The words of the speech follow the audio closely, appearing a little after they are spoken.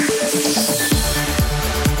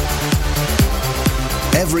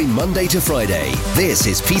Monday to Friday. This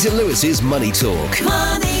is Peter Lewis's Money Talk.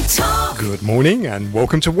 Money Talk. Good morning and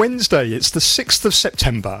welcome to Wednesday. It's the 6th of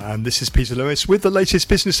September and this is Peter Lewis with the latest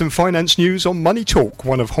business and finance news on Money Talk,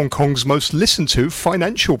 one of Hong Kong's most listened to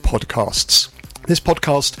financial podcasts. This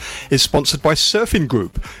podcast is sponsored by Surfing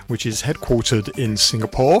Group, which is headquartered in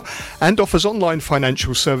Singapore and offers online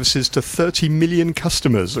financial services to 30 million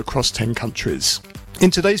customers across 10 countries. In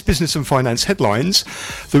today's business and finance headlines,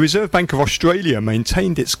 the Reserve Bank of Australia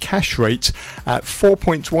maintained its cash rate at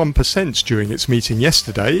 4.1% during its meeting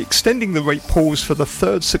yesterday, extending the rate pause for the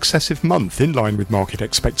third successive month in line with market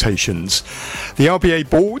expectations. The RBA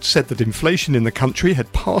board said that inflation in the country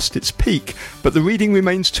had passed its peak, but the reading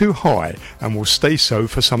remains too high and will stay so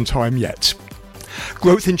for some time yet.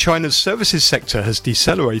 Growth in China's services sector has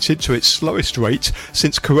decelerated to its slowest rate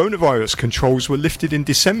since coronavirus controls were lifted in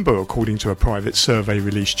December, according to a private survey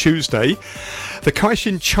released Tuesday. The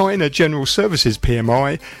Caixin China General Services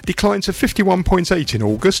PMI declined to 51.8 in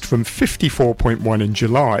August from 54.1 in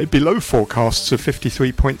July, below forecasts of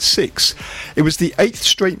 53.6. It was the 8th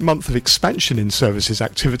straight month of expansion in services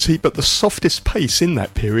activity, but the softest pace in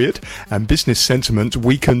that period, and business sentiment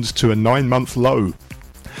weakened to a 9-month low.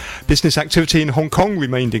 Business activity in Hong Kong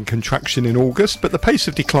remained in contraction in August, but the pace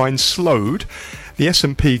of decline slowed. The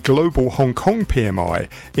S&P Global Hong Kong PMI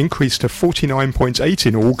increased to 49.8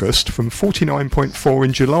 in August from 49.4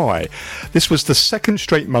 in July. This was the second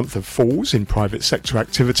straight month of falls in private sector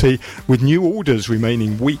activity, with new orders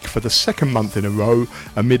remaining weak for the second month in a row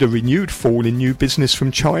amid a renewed fall in new business from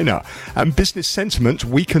China, and business sentiment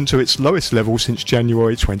weakened to its lowest level since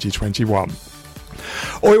January 2021.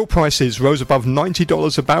 Oil prices rose above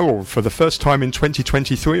 $90 a barrel for the first time in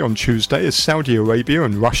 2023 on Tuesday as Saudi Arabia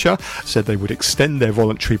and Russia said they would extend their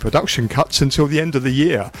voluntary production cuts until the end of the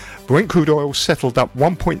year. Brent crude oil settled up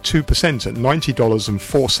 1.2% at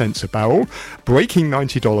 $90.04 a barrel, breaking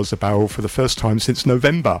 $90 a barrel for the first time since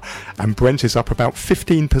November, and Brent is up about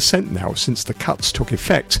 15% now since the cuts took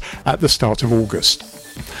effect at the start of August.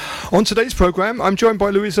 On today's programme, I'm joined by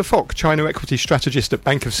Louisa Fock, China Equity Strategist at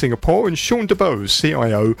Bank of Singapore, and Sean DeBose,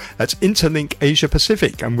 CIO at Interlink Asia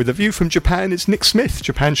Pacific. And with a view from Japan, it's Nick Smith,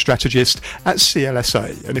 Japan Strategist at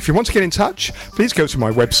CLSA. And if you want to get in touch, please go to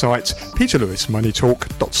my website,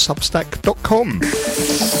 peterlewismoneytalk.substack.com.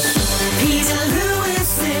 Peter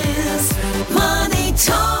Lewis's Money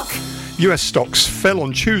Talk. US stocks fell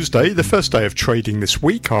on Tuesday, the first day of trading this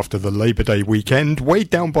week after the Labor Day weekend,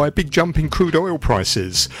 weighed down by a big jump in crude oil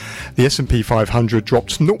prices. The S&P 500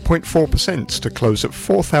 dropped 0.4% to close at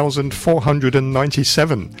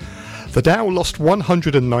 4,497. The Dow lost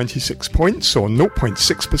 196 points, or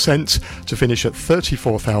 0.6%, to finish at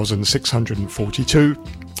 34,642.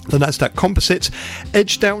 The Nasdaq Composite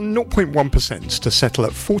edged down 0.1% to settle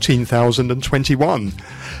at 14,021.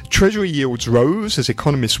 Treasury yields rose as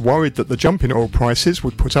economists worried that the jump in oil prices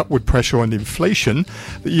would put upward pressure on inflation.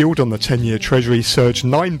 The yield on the 10-year Treasury surged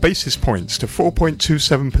 9 basis points to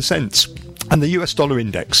 4.27%. And the US dollar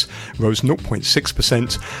index rose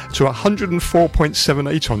 0.6% to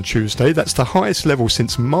 104.78 on Tuesday. That's the highest level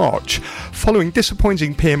since March, following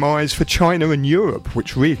disappointing PMIs for China and Europe,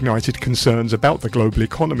 which reignited concerns about the global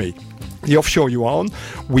economy. The offshore yuan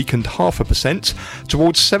weakened 0.5%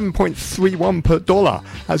 towards 7.31 per dollar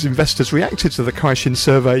as investors reacted to the Caixin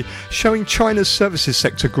survey showing China's services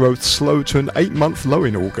sector growth slowed to an 8-month low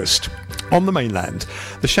in August. On the mainland,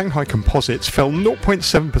 the Shanghai Composite fell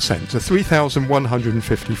 0.7% to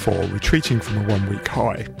 3,154, retreating from a one-week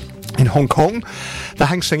high. In Hong Kong, the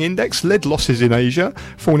Hang Seng Index led losses in Asia,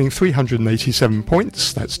 falling 387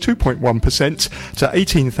 points, that's 2.1%, to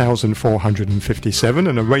 18,457,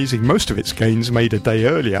 and erasing most of its gains made a day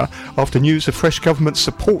earlier after news of fresh government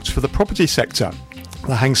support for the property sector.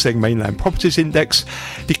 The Hang Seng Mainland Properties Index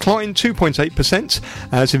declined 2.8%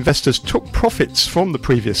 as investors took profits from the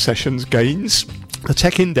previous session's gains. The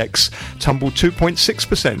tech index tumbled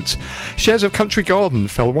 2.6%. Shares of Country Garden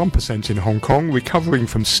fell 1% in Hong Kong, recovering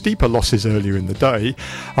from steeper losses earlier in the day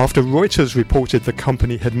after Reuters reported the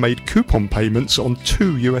company had made coupon payments on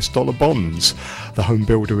 2 US dollar bonds. The home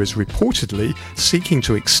builder is reportedly seeking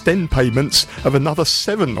to extend payments of another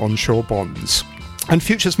 7 onshore bonds. And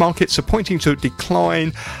futures markets are pointing to a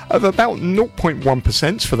decline of about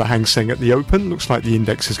 0.1% for the Hang Seng at the open. Looks like the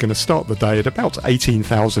index is going to start the day at about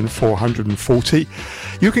 18,440.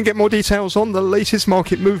 You can get more details on the latest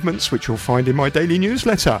market movements, which you'll find in my daily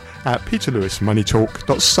newsletter at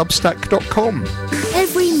peterlewismoneytalk.substack.com.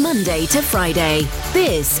 Every Monday to Friday,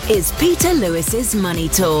 this is Peter Lewis's Money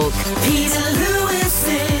Talk. Peter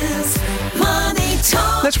Lewis's Money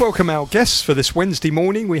Talk. Let's welcome our guests for this Wednesday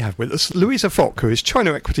morning. We have with us Louisa Fock, who is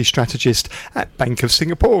China Equity Strategist at Bank of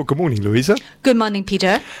Singapore. Good morning, Louisa. Good morning,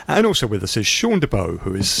 Peter. And also with us is Sean DeBow,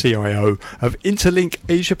 who is CIO of Interlink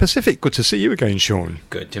Asia Pacific. Good to see you again, Sean.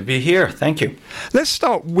 Good to be here. Thank you. Let's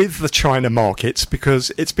start with the China markets,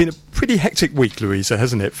 because it's been a pretty hectic week, Louisa,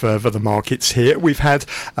 hasn't it, for the markets here? We've had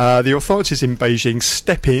the authorities in Beijing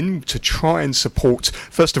step in to try and support,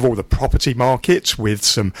 first of all, the property market with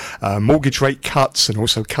some mortgage rate cuts and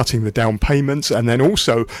also cutting the down payments, and then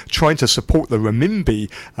also trying to support the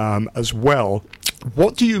renminbi as well.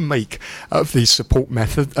 What do you make of these support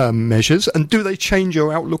measures, and do they change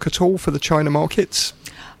your outlook at all for the China markets?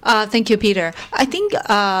 Thank you, Peter. I think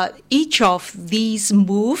each of these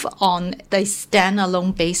move on the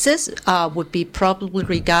standalone basis would be probably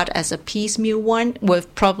regarded as a piecemeal one,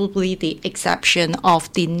 with probably the exception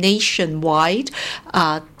of the nationwide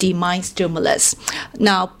demand stimulus.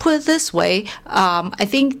 Now, put it this way, I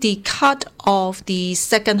think the cut of the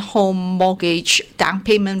second home mortgage down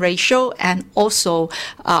payment ratio and also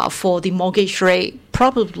for the mortgage rate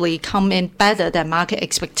probably come in better than market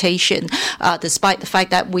expectation, despite the fact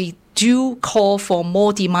that we do call for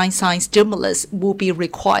more demand-side stimulus will be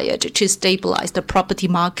required to stabilize the property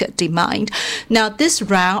market demand. Now, this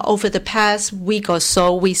round, over the past week or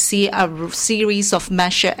so, we see a series of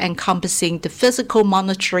measures encompassing the physical,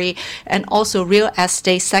 monetary, and also real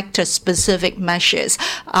estate sector-specific measures,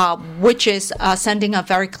 which is sending a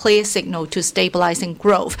very clear signal to stabilizing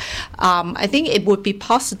growth. I think it would be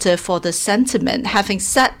positive for the sentiment. Having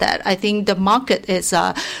said that, I think the market is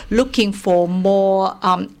looking for more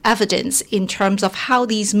evidence in terms of how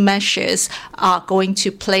these measures are going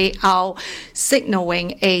to play out,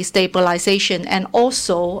 signaling a stabilization and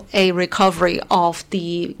also a recovery of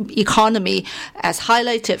the economy, as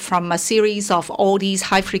highlighted from a series of all these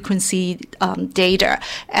high-frequency data.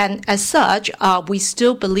 And as such, we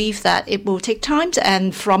still believe that it will take time,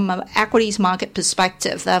 and from an equities market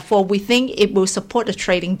perspective, therefore, we think it will support the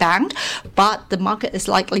trading band, but the market is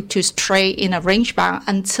likely to trade in a range bound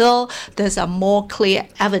until there's a more clear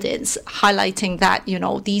evidence highlighting that,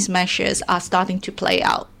 these measures are starting to play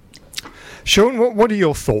out. Sean, what are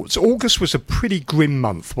your thoughts? August was a pretty grim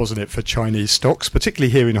month, wasn't it, for Chinese stocks,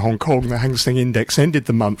 particularly here in Hong Kong. The Hang Seng Index ended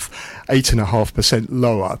the month 8.5%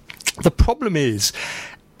 lower. The problem is,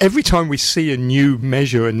 every time we see a new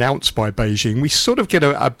measure announced by Beijing, we sort of get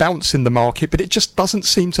a bounce in the market, but it just doesn't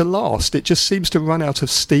seem to last. It just seems to run out of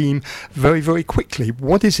steam very, very quickly.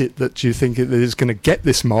 What is it that you think is going to get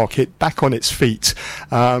this market back on its feet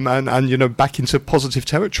and back into positive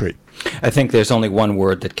territory? I think there's only one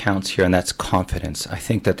word that counts here, and that's confidence. I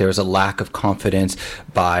think that there's a lack of confidence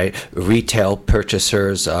by retail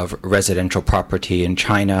purchasers of residential property in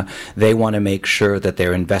China. They want to make sure that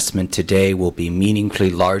their investment today will be meaningfully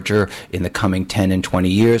larger in the coming 10 and 20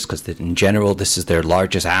 years, because in general, this is their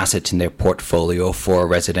largest asset in their portfolio for a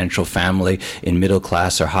residential family in middle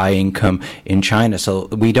class or high income in China. So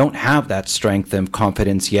we don't have that strength of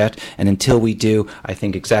confidence yet. And until we do, I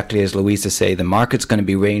think exactly as Louisa say, the market's going to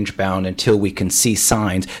be range bound until we can see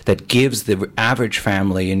signs that gives the average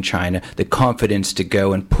family in China the confidence to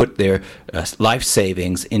go and put their life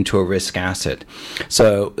savings into a risk asset.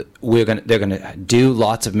 So they're going to do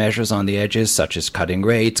lots of measures on the edges, such as cutting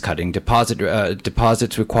rates, cutting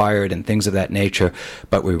deposits required, and things of that nature.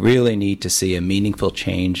 But we really need to see a meaningful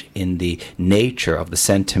change in the nature of the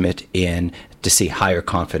sentiment to see higher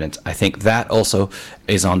confidence. I think that also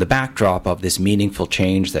is on the backdrop of this meaningful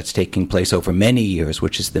change that's taking place over many years,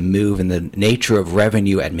 which is the move in the nature of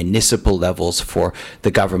revenue at municipal levels for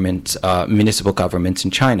the government, municipal governments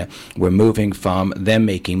in China. We're moving from them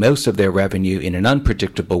making most of their revenue in an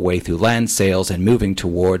unpredictable way through land sales and moving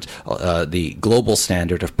towards the global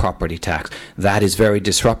standard of property tax. That is very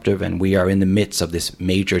disruptive, and we are in the midst of this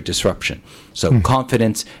major disruption. So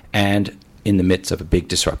confidence and in the midst of a big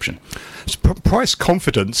disruption. Price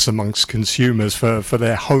confidence amongst consumers for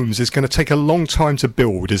their homes is going to take a long time to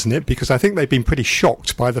build, isn't it? Because I think they've been pretty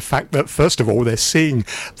shocked by the fact that, first of all, they're seeing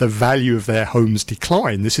the value of their homes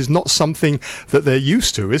decline. This is not something that they're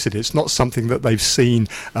used to, is it? It's not something that they've seen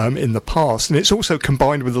in the past. And it's also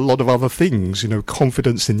combined with a lot of other things.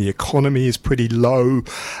 Confidence in the economy is pretty low.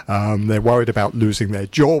 They're worried about losing their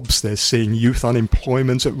jobs. They're seeing youth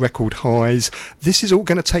unemployment at record highs. This is all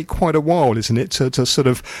going to take quite a while, isn't it, to sort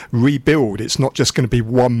of rebuild? It's not just going to be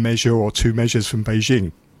one measure or two measures from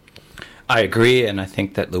Beijing. I agree, and I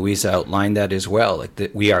think that Louisa outlined that as well.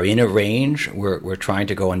 Like we are in a range. We're trying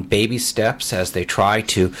to go in baby steps as they try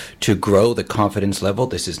to grow the confidence level.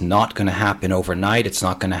 This is not going to happen overnight. It's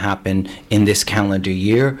not going to happen in this calendar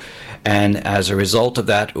year. And as a result of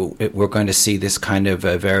that, we're going to see this kind of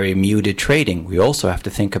very muted trading. We also have to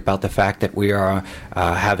think about the fact that we are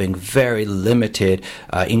having very limited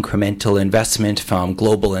incremental investment from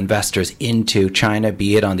global investors into China,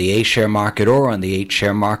 be it on the A-share market or on the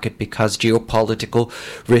H-share market, because geopolitical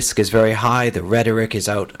risk is very high. The rhetoric is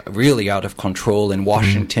really out of control in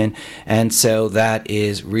Washington. And so that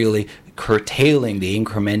is really curtailing the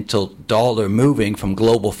incremental dollar moving from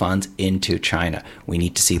global funds into China. We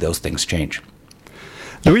need to see those things change.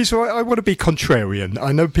 Louisa, I want to be contrarian.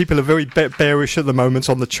 I know people are very bearish at the moment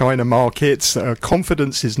on the China markets.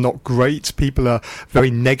 Confidence is not great. People are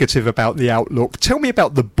very negative about the outlook. Tell me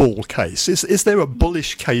about the bull case. Is there a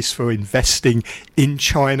bullish case for investing in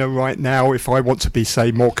China right now, if I want to be,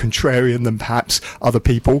 say, more contrarian than perhaps other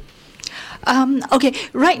people? Okay,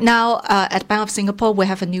 right now at Bank of Singapore, we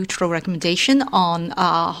have a neutral recommendation on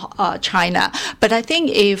China. But I think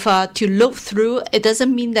if to look through, it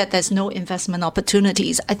doesn't mean that there's no investment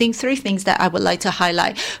opportunities. I think three things that I would like to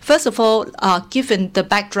highlight. First of all, given the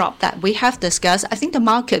backdrop that we have discussed, I think the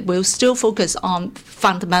market will still focus on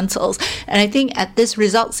fundamentals. And I think at this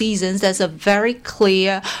result season, there's a very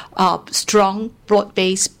clear, strong,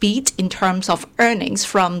 broad-based beat in terms of earnings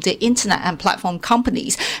from the internet and platform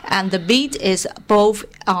companies. And the beat is both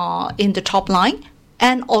in the top line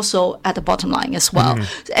and also at the bottom line as well.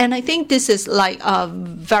 And I think this is like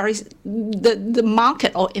the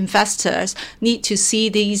market or investors need to see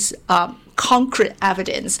these concrete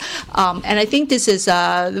evidence. And I think this is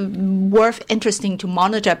worth interesting to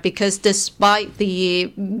monitor, because despite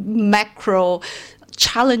the macro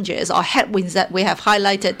challenges or headwinds that we have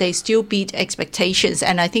highlighted, they still beat expectations.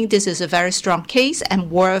 And I think this is a very strong case and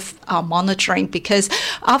worth monitoring, because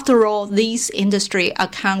after all, these industry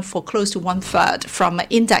account for close to 1/3 from an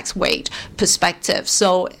index weight perspective.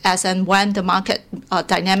 So as and when the market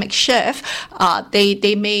dynamic shift,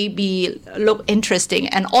 they may look interesting.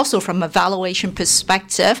 And also from a valuation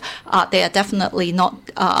perspective, they are definitely not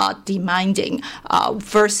demanding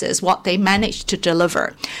versus what they managed to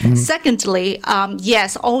deliver. Secondly,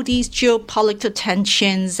 yes, all these geopolitical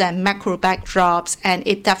tensions and macro backdrops, and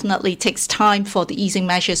it definitely takes time for the easing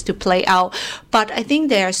measures to play out. But I think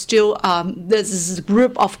there are still this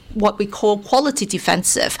group of what we call quality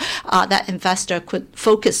defensive that investor could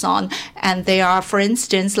focus on. And they are, for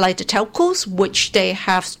instance, like the telcos, which they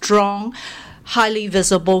have strong, highly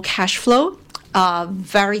visible cash flow,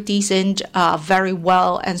 very decent, very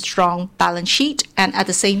well and strong balance sheet. And at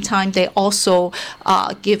the same time, they also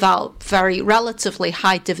give out very relatively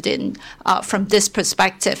high dividend from this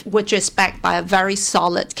perspective, which is backed by a very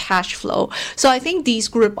solid cash flow. So I think these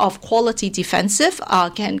group of quality defensive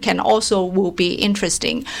can also will be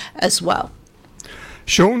interesting as well.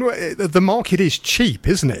 Sean, the market is cheap,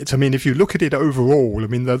 isn't it? I mean, if you look at it overall, I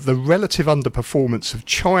mean, the relative underperformance of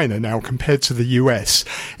China now compared to the US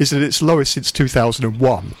is at its lowest since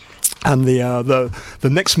 2001. And the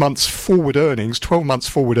next month's forward earnings, 12 months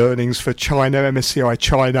forward earnings for China, MSCI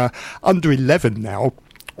China, under 11 now,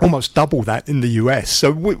 almost double that in the US. So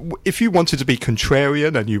if you wanted to be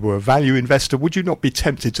contrarian and you were a value investor, would you not be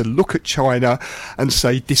tempted to look at China and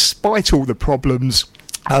say, despite all the problems,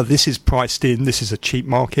 this is priced in, this is a cheap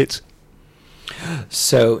market?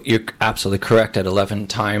 So you're absolutely correct. At 11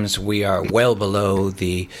 times, we are well below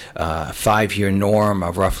the 5-year norm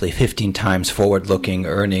of roughly 15 times forward-looking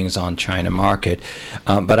earnings on China market.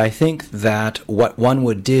 But I think that what one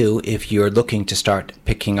would do if you're looking to start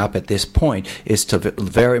picking up at this point is to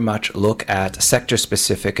very much look at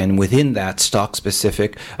sector-specific, and within that,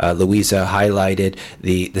 stock-specific. Louisa highlighted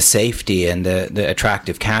the safety and the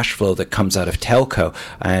attractive cash flow that comes out of telco.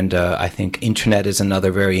 And I think internet is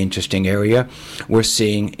another very interesting area. We're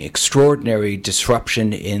seeing extraordinary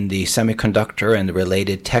disruption in the semiconductor and the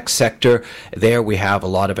related tech sector. There we have a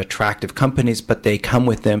lot of attractive companies, but they come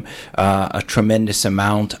with them a tremendous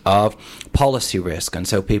amount of policy risk. And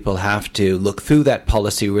so people have to look through that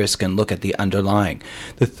policy risk and look at the underlying.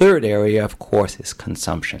 The third area, of course, is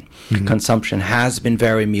consumption. Consumption has been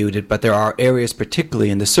very muted, but there are areas,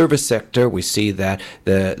 particularly in the service sector. We see that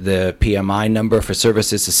the PMI number for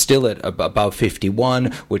services is still at above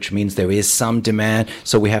 51, which means there is some demand.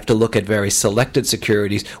 So we have to look at very selected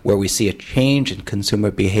securities where we see a change in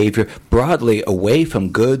consumer behavior broadly away from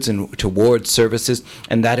goods and towards services.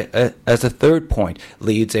 And that, as a third point,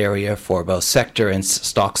 leads area for both sector and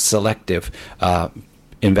stock selective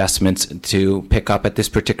investments to pick up at this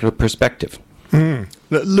particular perspective.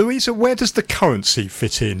 Louisa, where does the currency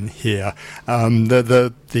fit in here?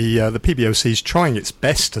 The PBOC is trying its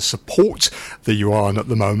best to support the yuan at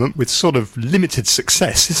the moment with sort of limited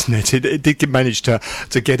success, isn't it? It did manage to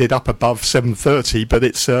get it up above 730, but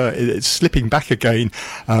it's slipping back again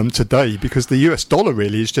today because the US dollar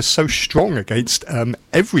really is just so strong against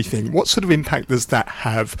everything. What sort of impact does that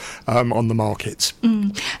have on the markets?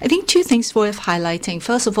 I think two things worth highlighting.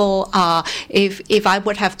 First of all, if I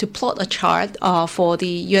would have to plot a chart for the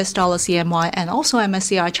US dollar CNY and also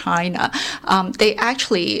MSCI China, they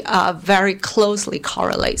actually very closely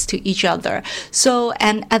correlates to each other. So,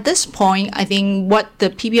 and at this point, I think what the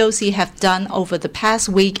PBOC have done over the past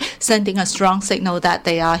week, sending a strong signal that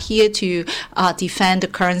they are here to defend the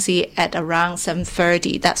currency at around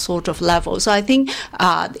 730, that sort of level. So I think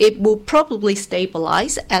it will probably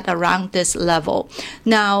stabilize at around this level.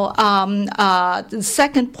 Now, the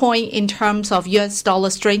second point in terms of US dollar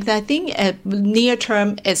strength, I think near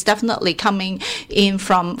term is definitely coming in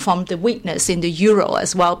from the weakness in the euro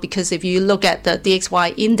as well, because if you look at the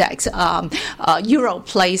DXY index, euro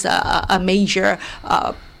plays a major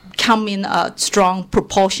come in a strong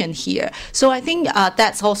proportion here. So I think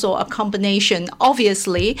that's also a combination.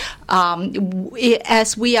 Obviously,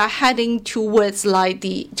 as we are heading towards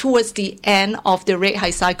the end of the rate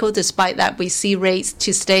hike cycle, despite that we see rates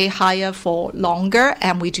to stay higher for longer,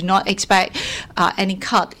 and we do not expect any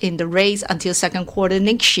cut in the rates until second quarter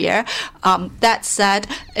next year. That said,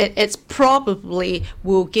 it's probably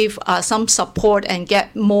will give some support and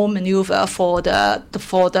get more maneuver for the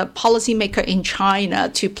policymaker in China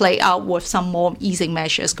to play out with some more easing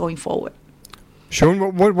measures going forward. Sean,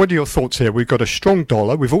 what are your thoughts here? We've got a strong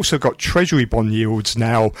dollar. We've also got Treasury bond yields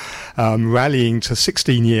now rallying to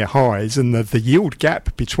 16-year highs, and the yield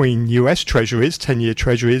gap between US Treasuries, 10-year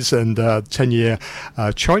Treasuries, and 10-year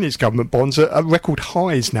Chinese government bonds are at record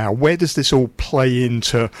highs now. Where does this all play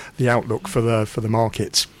into the outlook for the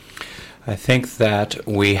markets? I think that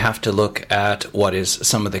we have to look at what is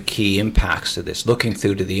some of the key impacts to this. Looking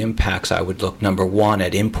through to the impacts, I would look, number one,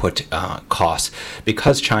 at input costs.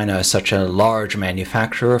 Because China is such a large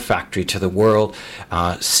manufacturer, factory to the world,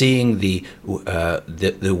 seeing the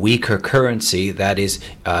weaker currency that is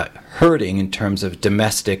hurting in terms of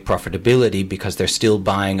domestic profitability, because they're still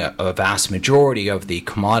buying a vast majority of the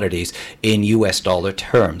commodities in US dollar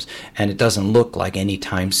terms. And it doesn't look like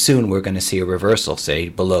anytime soon we're going to see a reversal, say,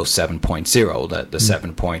 below 7.0. The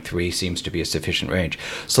 7.3 seems to be a sufficient range.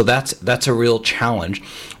 So that's a real challenge.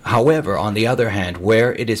 However, on the other hand,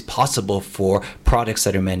 where it is possible for products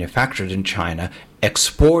that are manufactured in China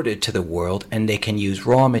exported to the world, and they can use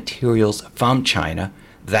raw materials from China,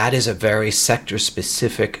 that is a very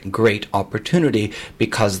sector-specific great opportunity,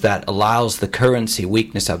 because that allows the currency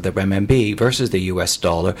weakness of the renminbi versus the US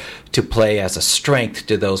dollar to play as a strength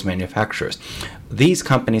to those manufacturers. These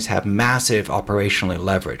companies have massive operational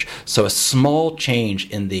leverage, so a small change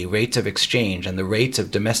in the rates of exchange and the rates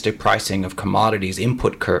of domestic pricing of commodities,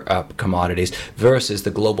 input commodities, versus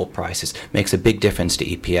the global prices makes a big difference to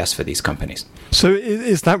EPS for these companies. So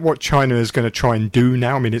is that what China is going to try and do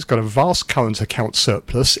now? I mean, it's got a vast current account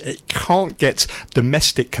surplus. It can't get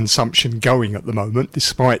domestic consumption going at the moment,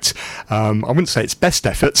 despite, I wouldn't say its best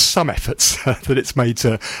efforts, some efforts that it's made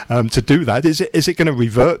to do that. Is it going to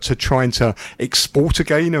revert to trying to export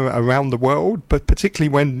again around the world, but particularly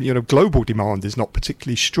when global demand is not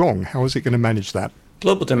particularly strong? How is it going to manage that?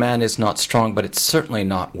 Global demand is not strong, but it's certainly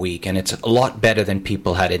not weak, and it's a lot better than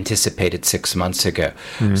people had anticipated 6 months ago.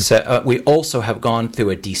 So we also have gone through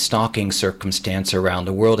a destocking circumstance around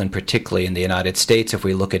the world, and particularly in the United States. If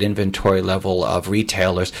we look at inventory level of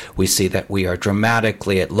retailers, we see that we are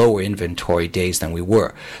dramatically at lower inventory days than we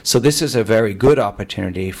were. So this is a very good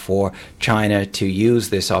opportunity for China to use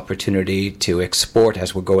this opportunity to export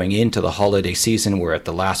as we're going into the holiday season. We're at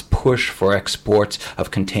the last push for exports of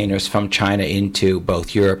containers from China into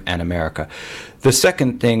both Europe and America. The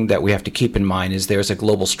second thing that we have to keep in mind is there's a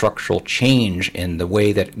global structural change in the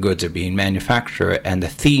way that goods are being manufactured, and the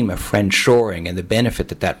theme of friendshoring and the benefit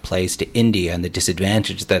that plays to India and the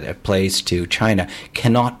disadvantage that it plays to China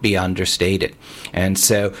cannot be understated. And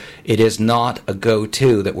so it is not a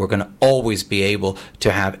go-to that we're going to always be able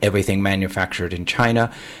to have everything manufactured in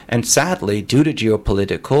China. And sadly, due to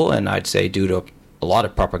geopolitical, and I'd say due to a lot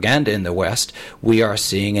of propaganda in the West, we are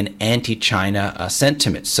seeing an anti-China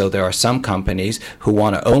sentiment. So there are some companies who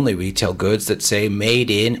want to only retail goods that say made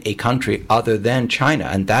in a country other than China,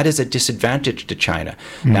 and that is a disadvantage to China.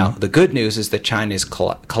 Now, the good news is that China is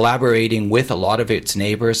collaborating with a lot of its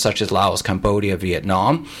neighbors, such as Laos, Cambodia,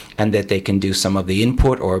 Vietnam, and that they can do some of the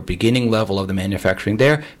input or beginning level of the manufacturing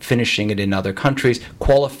there, finishing it in other countries,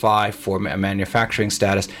 qualify for manufacturing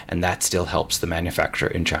status, and that still helps the manufacturer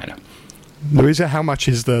in China. Louisa, how much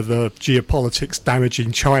is the geopolitics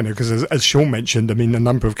damaging China? Because as Sean mentioned, I mean, a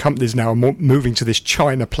number of companies now are moving to this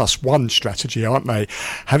China plus one strategy, aren't they?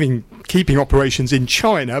 Keeping operations in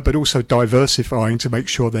China, but also diversifying to make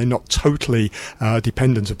sure they're not totally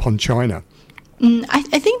dependent upon China.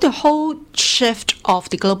 I think the whole shift of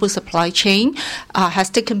the global supply chain has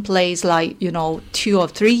taken place 2 or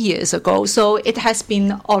 3 years ago. So it has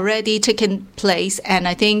been already taken place. And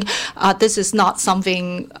I think this is not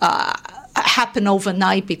something happen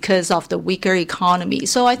overnight because of the weaker economy.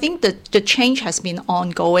 So I think that the change has been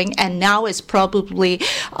ongoing, and now it's probably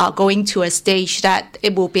going to a stage that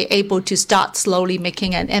it will be able to start slowly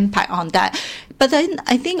making an impact on that. But then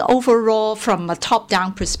I think overall, from a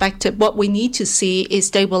top-down perspective, what we need to see is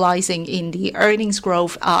stabilizing in the earnings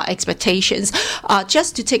growth expectations.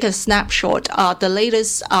 Just to take a snapshot, the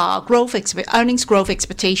latest earnings growth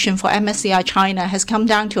expectation for MSCI China has come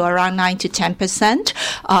down to around 9 to 10%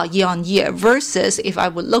 year on year, versus if I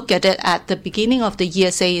would look at it at the beginning of the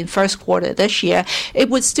year, say in first quarter this year, it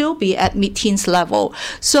would still be at mid-teens level.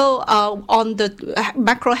 So on the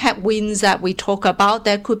macro headwinds that we talk about,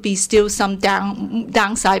 there could be still some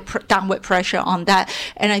downward pressure on that.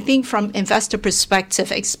 And I think from investor perspective,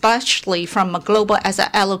 especially from a global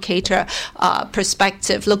asset allocator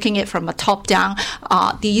perspective, looking at it from a top down,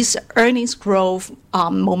 these earnings growth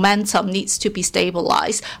momentum needs to be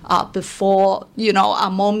stabilized before a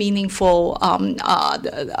more meaningful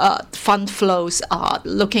fund flows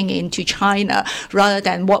looking into China, rather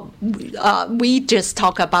than what we just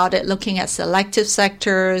talk about it, looking at selective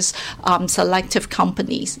sectors, selective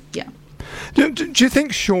companies. Yeah. Do you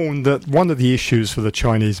think, Sean, that one of the issues for the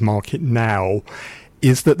Chinese market now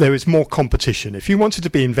is that there is more competition? If you wanted to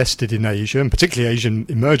be invested in Asia, and particularly Asian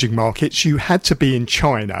emerging markets, you had to be in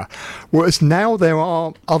China, whereas now there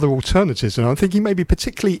are other alternatives. And I'm thinking maybe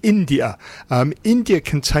particularly India. India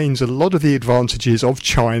contains a lot of the advantages of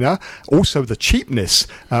China, also the cheapness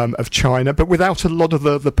of China, but without a lot of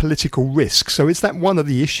the political risk. So is that one of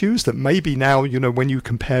the issues that maybe now, when you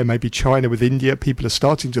compare maybe China with India, people are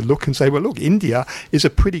starting to look and say, well, look, India is a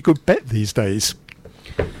pretty good bet these days?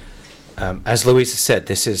 As Louisa said,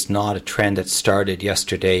 this is not a trend that started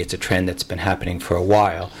yesterday. It's a trend that's been happening for a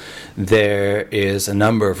while. There is a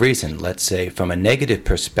number of reasons. Let's say from a negative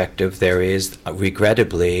perspective, there is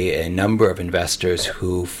regrettably a number of investors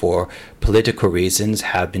who, for political reasons,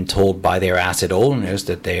 have been told by their asset owners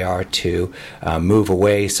that they are to move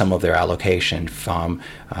away some of their allocation from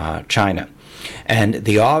China. And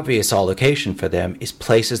the obvious allocation for them is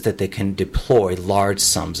places that they can deploy large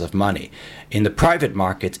sums of money. In the private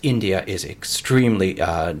markets, India is extremely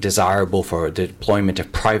desirable for the deployment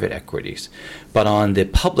of private equities. But on the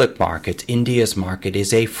public markets, India's market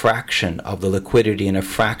is a fraction of the liquidity and a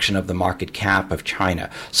fraction of the market cap of China.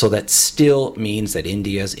 So that still means that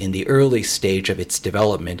India's in the early stage of its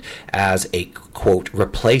development as a, quote,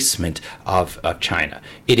 replacement of China.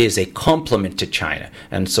 It is a complement to China.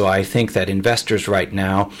 And so I think that investors right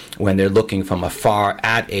now, when they're looking from afar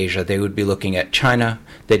at Asia, they would be looking at China,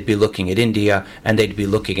 they'd be looking at India, and they'd be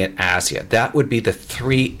looking at Asia. That would be the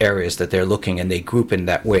three areas that they're looking, and they group in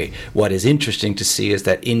that way. What is interesting to see is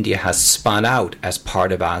that India has spun out as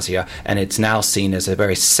part of Asia, and it's now seen as a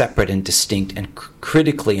very separate and distinct and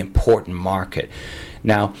critically important market.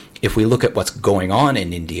 Now, if we look at what's going on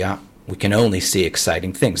in India, we can only see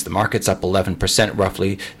exciting things. The market's up 11%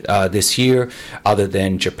 roughly this year. Other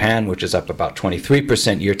than Japan, which is up about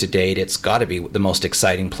 23% year to date, it's got to be the most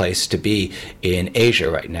exciting place to be in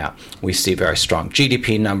Asia right now. We see very strong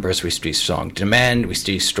GDP numbers, we see strong demand, we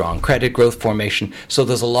see strong credit growth formation. So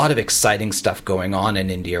there's a lot of exciting stuff going on in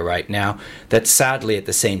India right now that sadly at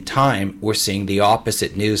the same time we're seeing the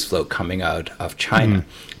opposite news flow coming out of China.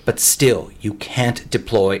 But still, you can't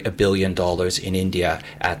deploy $1 billion in India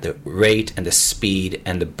at the rate and the speed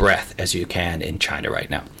and the breadth as you can in China right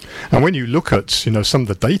now. And when you look at, some of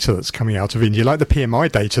the data that's coming out of India, like the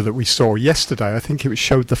PMI data that we saw yesterday, I think it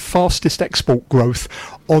showed the fastest export growth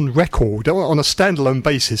on record on a standalone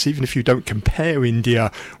basis. Even if you don't compare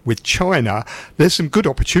India with China, there's some good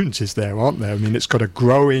opportunities there, aren't there? I mean, it's got a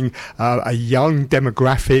growing, a young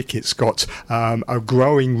demographic. It's got a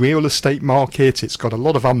growing real estate market. It's got a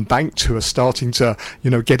lot of unbanked who are starting to,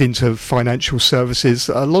 get into financial services.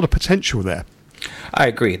 A lot of potential there. I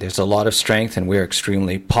agree. There's a lot of strength, and we're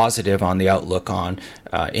extremely positive on the outlook on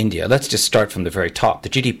India. Let's just start from the very top. The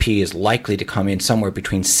GDP is likely to come in somewhere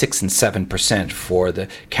between 6 and 7% for the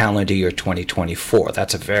calendar year 2024.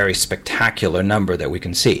 That's a very spectacular number that we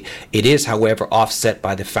can see. It is, however, offset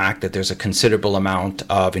by the fact that there's a considerable amount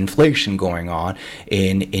of inflation going on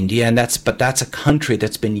in India, but that's a country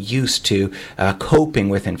that's been used to coping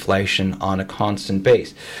with inflation on a constant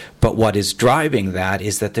base. But what is driving that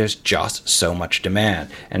is that there's just so much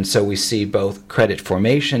demand. And so we see both credit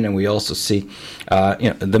formation, and we also see,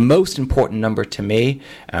 the most important number to me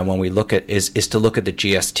when we look at is to look at the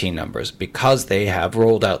GST numbers, because they have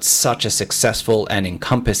rolled out such a successful and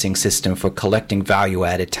encompassing system for collecting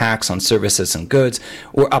value-added tax on services and goods.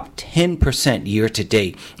 We're up 10% year to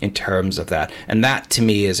date in terms of that. And that, to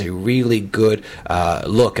me, is a really good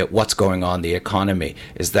look at what's going on in the economy,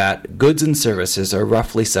 is that goods and services are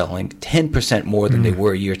roughly selling 10% more than they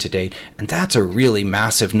were year to date. And that's a really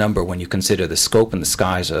massive number when you consider the scope and the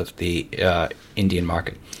size of the Indian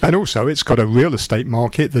market. And also, it's got a real estate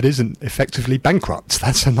market that isn't effectively bankrupt.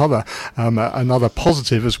 That's another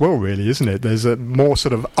positive as well, really, isn't it? There's a more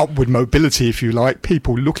sort of upward mobility, if you like,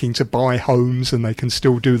 people looking to buy homes, and they can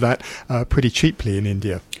still do that pretty cheaply in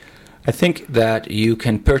India. I think that you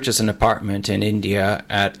can purchase an apartment in India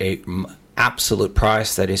at a absolute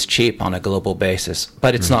price that is cheap on a global basis,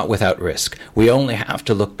 but it's not without risk. We only have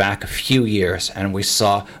to look back a few years, and we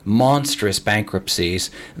saw monstrous bankruptcies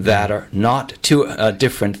that are not too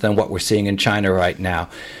different than what we're seeing in China right now.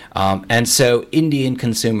 And so Indian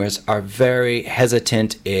consumers are very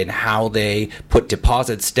hesitant in how they put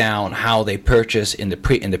deposits down, how they purchase in the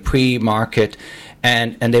pre-market.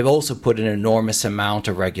 And they've also put an enormous amount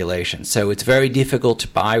of regulation. So it's very difficult to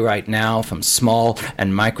buy right now from small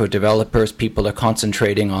and micro developers. People are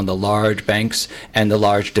concentrating on the large banks and the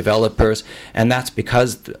large developers. And that's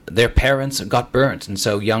because their parents got burnt. And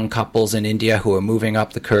so young couples in India who are moving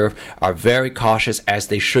up the curve are very cautious, as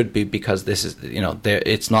they should be, because this is,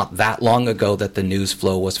 it's not that long ago that the news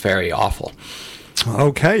flow was very awful.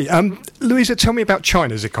 Okay. Louisa, tell me about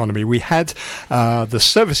China's economy. We had the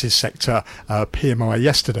services sector PMI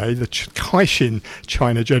yesterday. The Caixin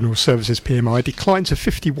China General Services PMI declined to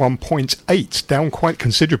 51.8, down quite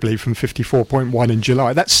considerably from 54.1 in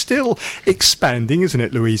July. That's still expanding, isn't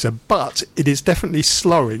it, Louisa? But it is definitely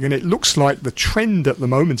slowing, and it looks like the trend at the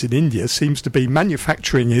moment in India seems to be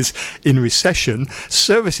manufacturing is in recession,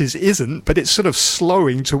 services isn't, but it's sort of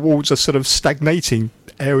slowing towards a sort of stagnating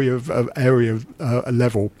area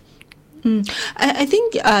level. I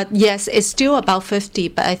think, yes, it's still about 50,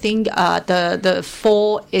 but I think the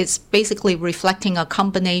fall is basically reflecting a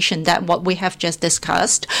combination that what we have just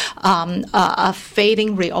discussed, a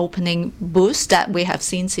fading reopening boost that we have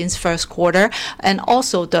seen since first quarter, and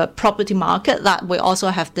also the property market that we also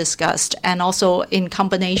have discussed, and also in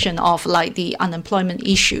combination of like the unemployment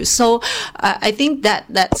issues. So I think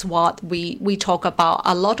that's what we talk about.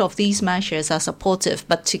 A lot of these measures are supportive,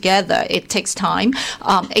 but together it takes time,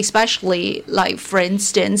 especially like, for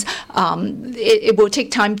instance, it will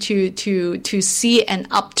take time to see an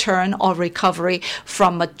upturn or recovery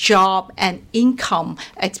from a job and income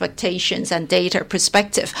expectations and data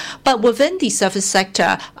perspective. But within the service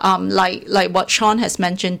sector, like what Sean has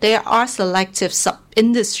mentioned, there are selective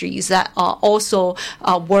industries that are also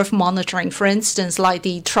worth monitoring. For instance, like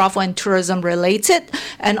the travel and tourism related,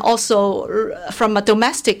 and also from a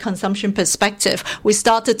domestic consumption perspective, we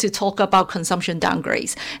started to talk about consumption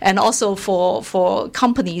downgrades, and also for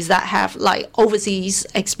companies that have like overseas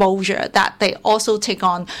exposure, that they also take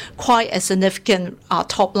on quite a significant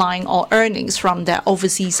top line or earnings from their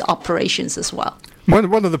overseas operations as well.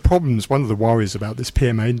 One of the problems, one of the worries about this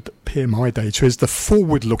PMI data is the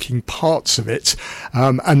forward-looking parts of it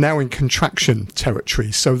are now in contraction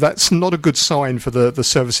territory. So that's not a good sign for the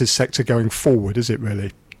services sector going forward, is it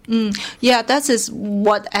really? Yeah, that is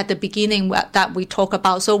what at the beginning that we talk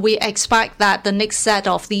about. So we expect that the next set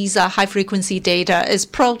of these high-frequency data is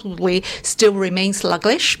probably still remain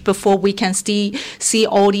sluggish before we can see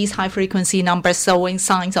all these high-frequency numbers showing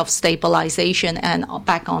signs of stabilization and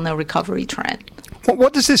back on a recovery trend.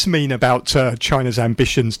 What does this mean about China's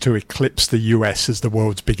ambitions to eclipse the US as the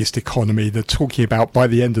world's biggest economy? They're talking about by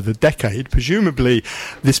the end of the decade. Presumably,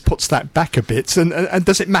 this puts that back a bit. And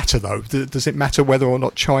does it matter, though? Does it matter whether or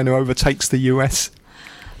not China overtakes the US?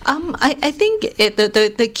 I think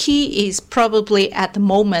the key is probably at the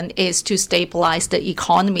moment is to stabilize the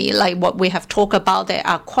economy. Like what we have talked about, there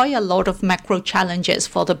are quite a lot of macro challenges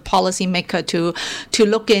for the policymaker to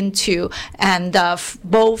look into, and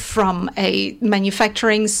both from a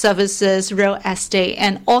manufacturing, services, real estate,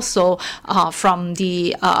 and also from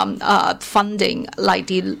the funding, like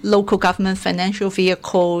the local government financial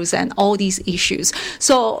vehicles and all these issues.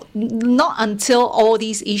 So not until all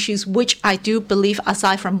these issues, which I do believe,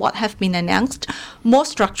 aside from what have been announced, more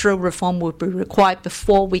structural reform will be required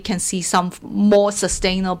before we can see some more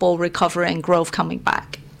sustainable recovery and growth coming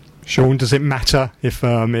back. Sean, does it matter if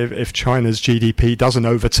China's GDP doesn't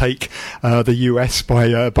overtake the US by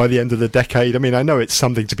the end of the decade? I mean, I know it's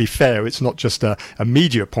something, to be fair, it's not just a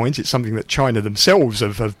media point, it's something that China themselves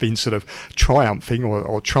have been sort of triumphing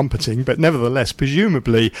or trumpeting, but nevertheless,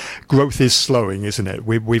 presumably, growth is slowing, isn't it?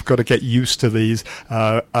 We've got to get used to these,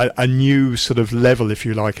 a new sort of level, if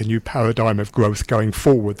you like, a new paradigm of growth going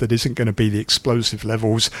forward that isn't going to be the explosive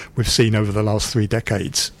levels we've seen over the last 3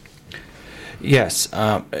 decades. Yes,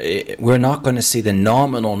 we're not going to see the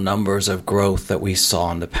nominal numbers of growth that we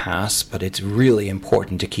saw in the past, but it's really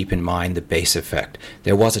important to keep in mind the base effect.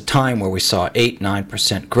 There was a time where we saw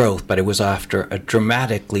 8-9% growth, but it was after a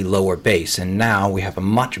dramatically lower base, and now we have a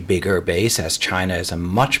much bigger base, as China is a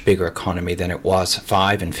much bigger economy than it was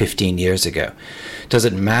 5 and 15 years ago. Does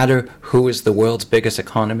it matter who is the world's biggest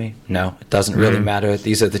economy? No, it doesn't really matter.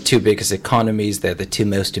 These are the 2 biggest economies. They're the 2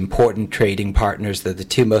 most important trading partners. They're the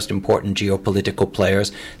 2 most important geopolitical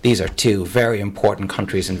players. These are 2 very important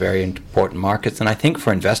countries and very important markets. And I think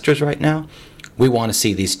for investors right now, we want to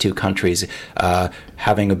see these 2 countries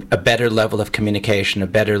having a better level of communication, a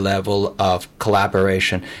better level of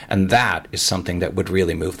collaboration. And that is something that would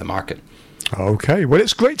really move the market. Okay, well,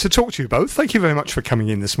 it's great to talk to you both. Thank you very much for coming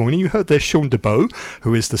in this morning. You heard there's Sean DeBow,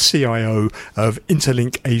 who is the CIO of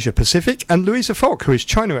Interlink Asia Pacific, and Louisa Falk, who is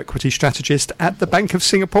China Equity Strategist at the Bank of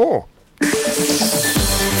Singapore. Peter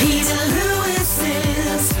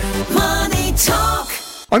Lewis's Money Talk.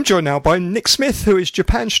 I'm joined now by Nick Smith, who is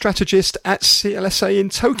Japan strategist at CLSA in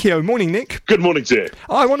Tokyo. Morning, Nick. Good morning to you.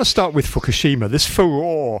 I want to start with Fukushima. This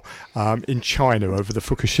furore in China over the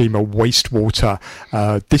Fukushima wastewater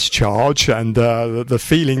discharge and the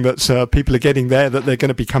feeling that people are getting there that they're going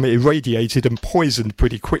to become irradiated and poisoned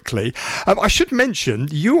pretty quickly. I should mention,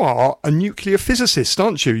 you are a nuclear physicist,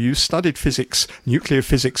 aren't you? You studied physics, nuclear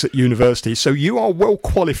physics at university, so you are well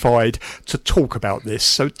qualified to talk about this.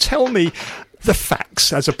 So tell me the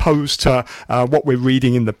facts as opposed to what we're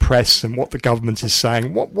reading in the press and what the government is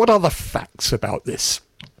saying. What are the facts about this?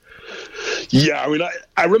 Yeah, I mean,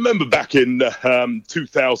 I remember back in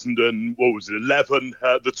 2011,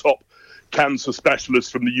 the top cancer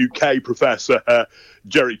specialist from the UK, Professor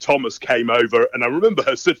Jerry Thomas, came over, and I remember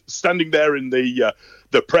her standing there in the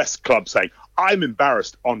press club saying, "I'm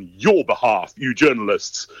embarrassed on your behalf, you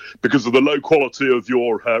journalists, because of the low quality of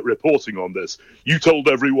your reporting on this. You told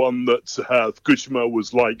everyone that Fukushima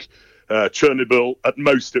was like Chernobyl. At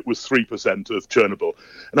most, it was 3% of Chernobyl."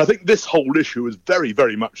 And I think this whole issue is very,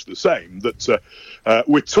 very much the same, that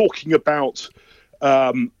we're talking about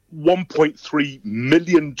 1.3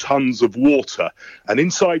 million tons of water, and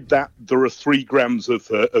inside that there are 3 grams of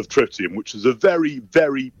tritium, which is a very,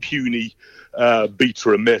 very puny beta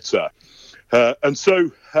emitter. And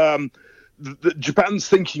so Japan's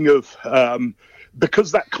thinking of,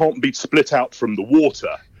 because that can't be split out from the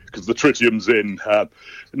water, because the tritium's in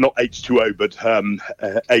not H2O, but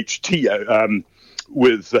HTO,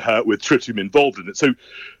 with tritium involved in it. So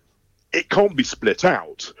it can't be split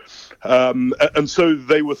out. And so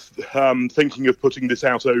they were thinking of putting this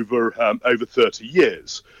out over 30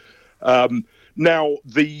 years. Now,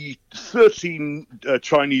 the 13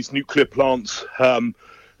 Chinese nuclear plants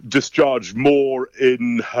discharged more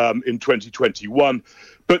in 2021,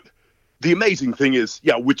 but the amazing thing is,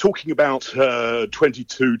 yeah, we're talking about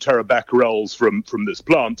 22 terabecquerels from this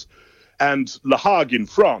plant, and Le Hague in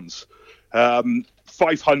France,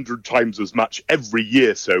 500 times as much every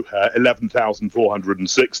year, so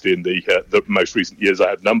 11,460 in the most recent years I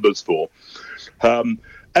had numbers for.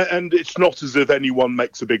 And it's not as if anyone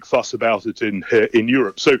makes a big fuss about it in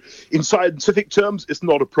Europe. So in scientific terms, it's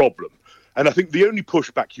not a problem. And I think the only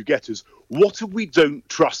pushback you get is, what if we don't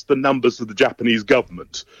trust the numbers of the Japanese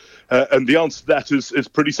government? And the answer to that is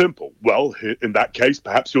pretty simple. Well, in that case,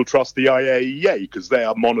 perhaps you'll trust the IAEA, because they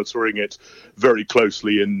are monitoring it very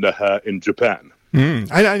closely in Japan.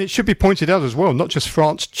 And it should be pointed out as well, not just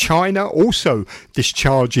France, China also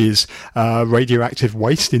discharges radioactive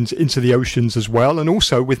waste into the oceans as well, and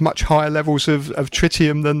also with much higher levels of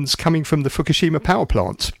tritium than's coming from the Fukushima power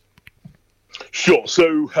plant. Sure.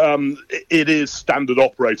 So it is standard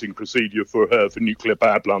operating procedure for nuclear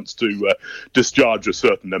power plants to discharge a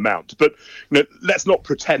certain amount. But let's not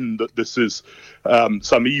pretend that this is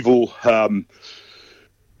some evil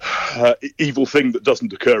thing that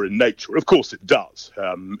doesn't occur in nature. Of course it does.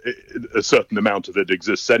 A certain amount of it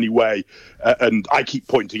exists anyway. And I keep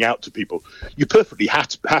pointing out to people, you're perfectly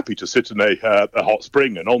happy to sit in a hot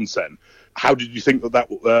spring, an onsen. How did you think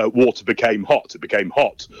that water became hot? It became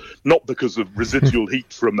hot not because of residual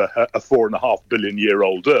heat from a 4.5 billion year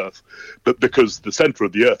old Earth, but because the center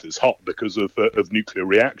of the Earth is hot because of nuclear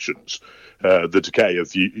reactions, the decay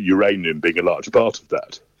of uranium being a large part of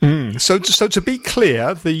that. So to be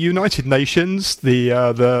clear, the United Nations, the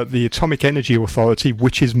Atomic Energy Authority,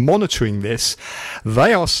 which is monitoring this,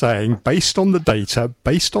 they are saying, based on the data,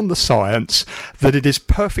 based on the science, that it is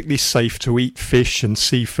perfectly safe to eat fish and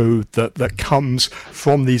seafood that comes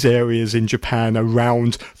from these areas in Japan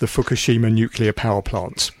around the Fukushima nuclear power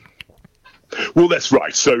plants. Well, that's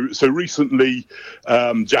right. So recently,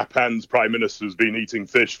 Japan's prime minister has been eating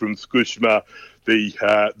fish from Fukushima.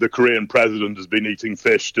 The Korean president has been eating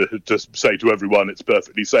fish to say to everyone it's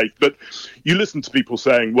perfectly safe. But you listen to people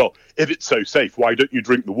saying, well, if it's so safe, why don't you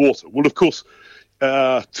drink the water? Well, of course,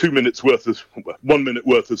 1 minute worth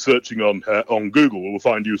of searching on Google will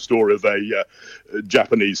find you a story of a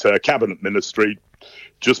Japanese cabinet ministry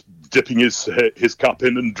just dipping his cup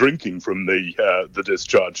in and drinking from the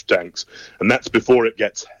discharge tanks, and that's before it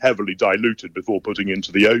gets heavily diluted before putting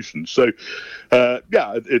into the ocean. So,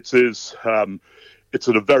 it is. It's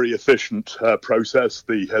a very efficient process.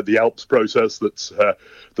 The ALPS process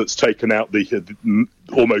that's taken out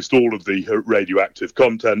almost all of the radioactive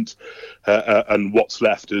content, and what's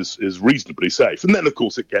left is reasonably safe. And then, of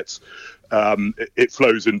course, it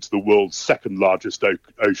flows into the world's second largest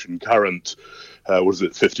ocean current.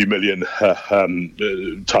 50 million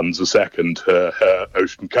tons a second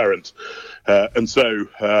ocean current, and so.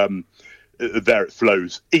 There it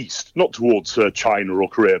flows east, not towards China or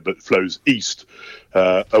Korea, but it flows east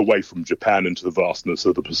away from Japan into the vastness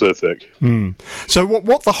of the Pacific. So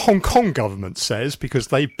what the Hong Kong government says, because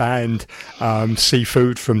they banned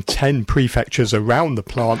seafood from 10 prefectures around the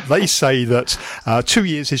plant, they say that 2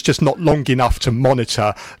 years is just not long enough to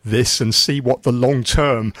monitor this and see what the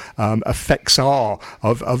long-term effects are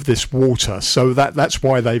of this water. So that's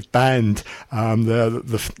why they've banned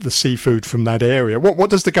the seafood from that area. What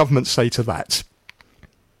does the government say to that?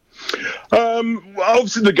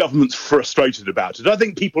 Obviously, the government's frustrated about it. I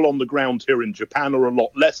think people on the ground here in Japan are a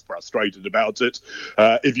lot less frustrated about it.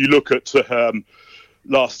 If you look at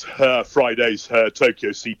last Friday's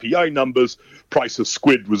Tokyo CPI numbers, price of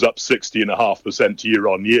squid was up 60.5% year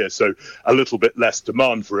on year, so a little bit less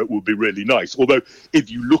demand for it would be really nice. Although, if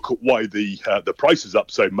you look at why the price is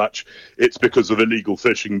up so much, it's because of illegal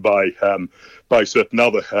fishing by certain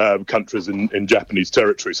other countries in Japanese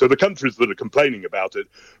territory. So the countries that are complaining about it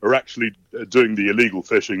are actually doing the illegal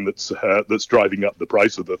fishing that's driving up the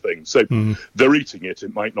price of the thing. So they're eating it.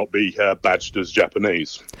 It might not be badged as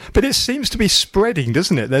Japanese. But it seems to be spreading,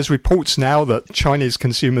 doesn't it? There's reports now that Chinese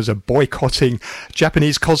consumers are boycotting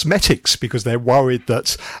Japanese cosmetics because they're worried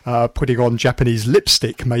that putting on Japanese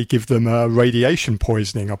lipstick may give them radiation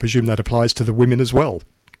poisoning. I presume that applies to the women as well.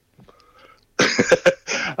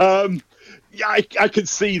 Yeah, I could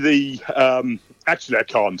see the. Actually, I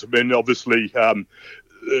can't. I mean, obviously,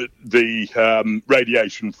 the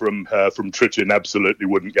radiation from tritium absolutely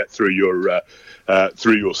wouldn't get through your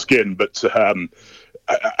skin. But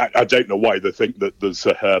I don't know why they think that there's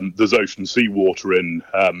ocean seawater in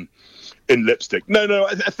lipstick. No.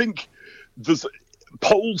 I think there's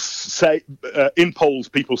polls say in polls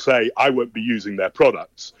people say I won't be using their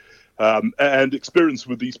products. And experience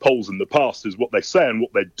with these polls in the past is what they say and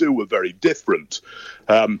what they do are very different.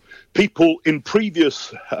 People in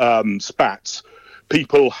previous spats,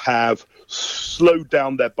 people have slowed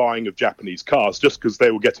down their buying of Japanese cars just because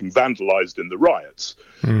they were getting vandalized in the riots.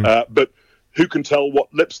 But who can tell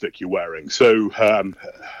what lipstick you're wearing? So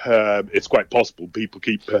it's quite possible people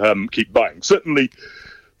keep buying. Certainly,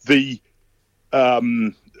 the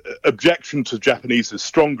objection to Japanese is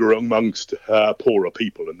stronger amongst poorer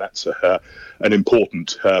people, and that's an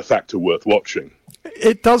important factor worth watching.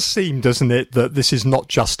 It does seem, doesn't it, that this is not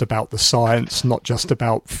just about the science, not just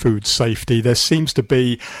about food safety. There seems to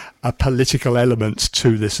be a political element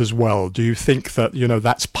to this as well. Do you think that,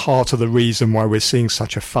 that's part of the reason why we're seeing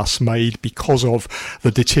such a fuss made because of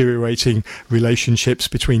the deteriorating relationships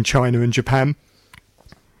between China and Japan?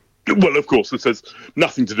 Well, of course, this has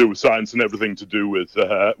nothing to do with science and everything to do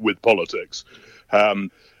with politics.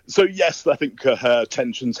 So, yes, I think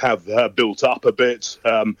tensions have built up a bit.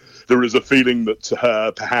 There is a feeling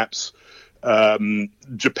that perhaps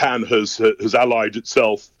Japan has allied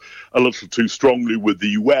itself a little too strongly with the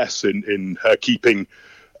US in keeping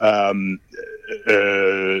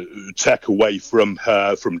tech away from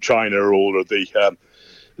China, all of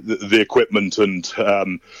the equipment and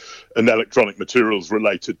electronic materials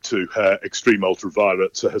related to extreme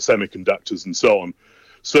ultraviolet semiconductors and so on.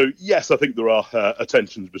 So yes, I think there are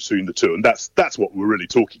tensions between the two, and that's what we're really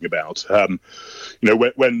talking about.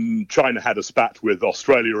 When China had a spat with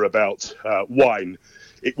Australia about wine,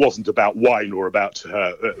 it wasn't about wine or about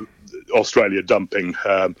Australia dumping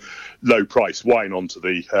low-priced wine onto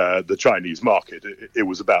the Chinese market. It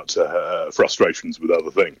was about frustrations with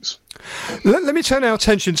other things. Let me turn our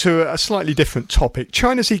attention to a slightly different topic.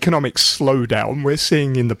 China's economic slowdown. We're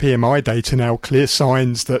seeing in the PMI data now clear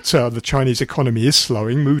signs that the Chinese economy is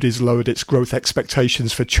slowing. Moody's lowered its growth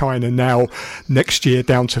expectations for China now next year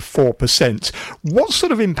down to 4%. What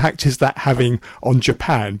sort of impact is that having on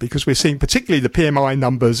Japan? Because we're seeing particularly the PMI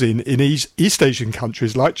numbers in East Asian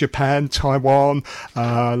countries like Japan, Taiwan,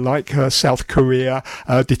 like South Korea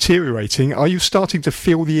deteriorating. Are you starting to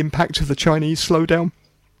feel the impact of the Chinese slowdown?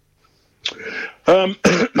 I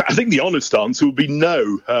think the honest answer would be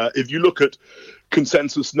no. If you look at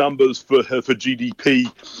consensus numbers for GDP,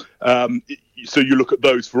 so you look at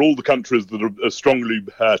those for all the countries that are strongly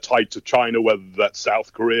tied to China, whether that's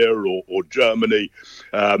South Korea or Germany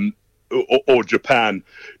or Japan.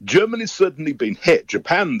 Germany's certainly been hit.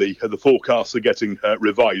 Japan, the forecasts are getting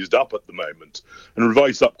revised up at the moment, and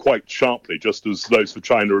revised up quite sharply, just as those for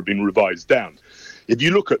China have been revised down. If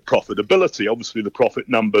you look at profitability, obviously the profit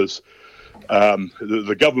numbers,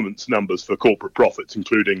 the government's numbers for corporate profits,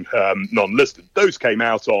 including non-listed, those came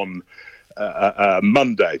out on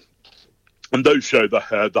Monday, and those show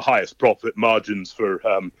the highest profit margins for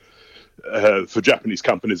Japanese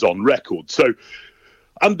companies on record. So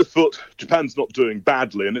underfoot, Japan's not doing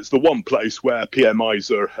badly, and it's the one place where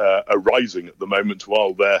PMIs are rising at the moment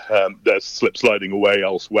while they're slip sliding away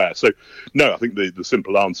elsewhere. So, no, I think the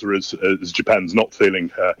simple answer is Japan's not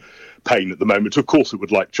feeling pain at the moment. Of course, it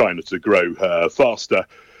would like China to grow faster.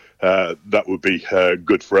 That would be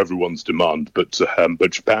good for everyone's demand, but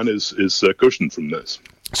Japan is cushioned from this.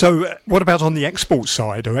 So, what about on the export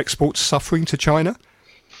side? Are exports suffering to China?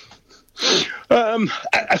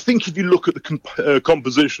 I think if you look at the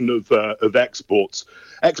composition of exports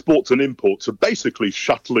and imports are basically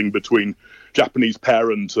shuttling between Japanese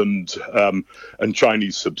parent and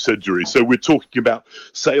Chinese subsidiaries. So we're talking about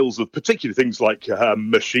sales of particularly things like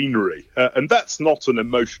machinery, and that's not an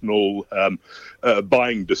emotional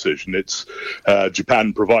buying decision. It's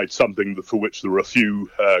Japan provides something for which there are a few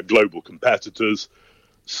global competitors,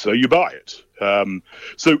 so you buy it.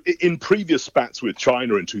 So in previous spats with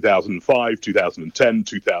China in 2005, 2010,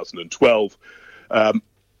 2012,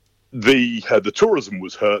 the tourism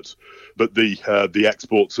was hurt, but the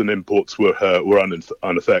exports and imports were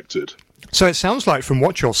unaffected. So it sounds like from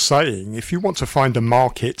what you're saying, if you want to find a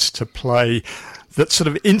market to play that sort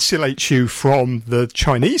of insulates you from the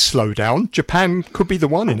Chinese slowdown, Japan could be the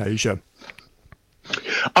one in Asia.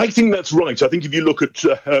 I think that's right. I think if you look at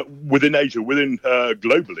within Asia,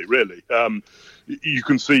 globally, really, you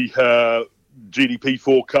can see GDP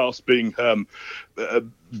forecasts being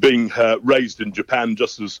raised in Japan,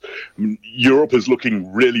 just as Europe is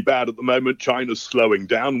looking really bad at the moment. China's slowing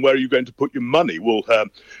down. Where are you going to put your money? Well,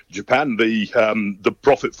 Japan, the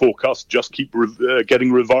profit forecasts just keep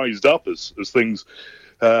getting revised up as things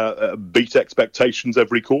beat expectations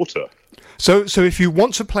every quarter. So if you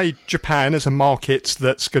want to play Japan as a market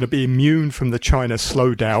that's going to be immune from the China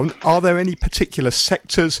slowdown, are there any particular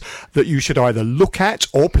sectors that you should either look at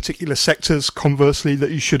or particular sectors, conversely, that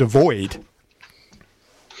you should avoid?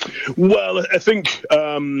 Well, I think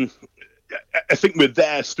we're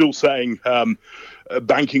there still saying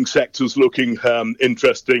banking sector's looking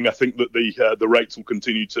interesting. I think that the rates will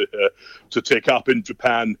continue to tick up in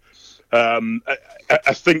Japan.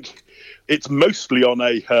 I think it's mostly on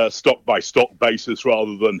a stock-by-stock basis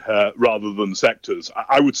rather than sectors.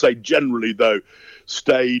 I would say generally, though,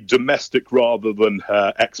 stay domestic rather than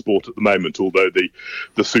export at the moment, although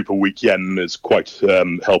the super weak yen is quite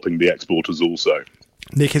helping the exporters also.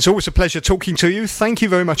 Nick, it's always a pleasure talking to you. Thank you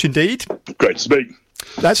very much indeed. Great to speak.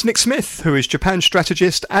 That's Nick Smith, who is Japan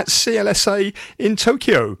strategist at CLSA in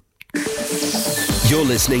Tokyo. You're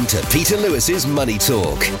listening to Peter Lewis's Money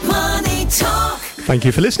Talk. Money Talk. Thank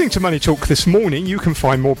you for listening to Money Talk this morning. You can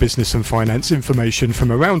find more business and finance information from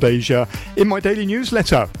around Asia in my daily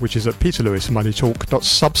newsletter, which is at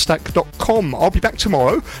peterlewismoneytalk.substack.com. I'll be back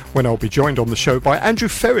tomorrow when I'll be joined on the show by Andrew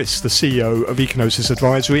Ferris, the CEO of Econosis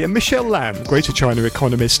Advisory, and Michelle Lam, Greater China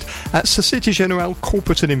economist at Societe Generale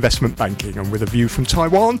Corporate and Investment Banking. And with a view from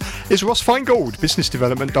Taiwan is Ross Feingold, Business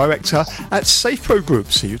Development Director at SafePro Group.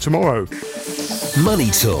 See you tomorrow.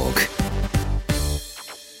 Money Talk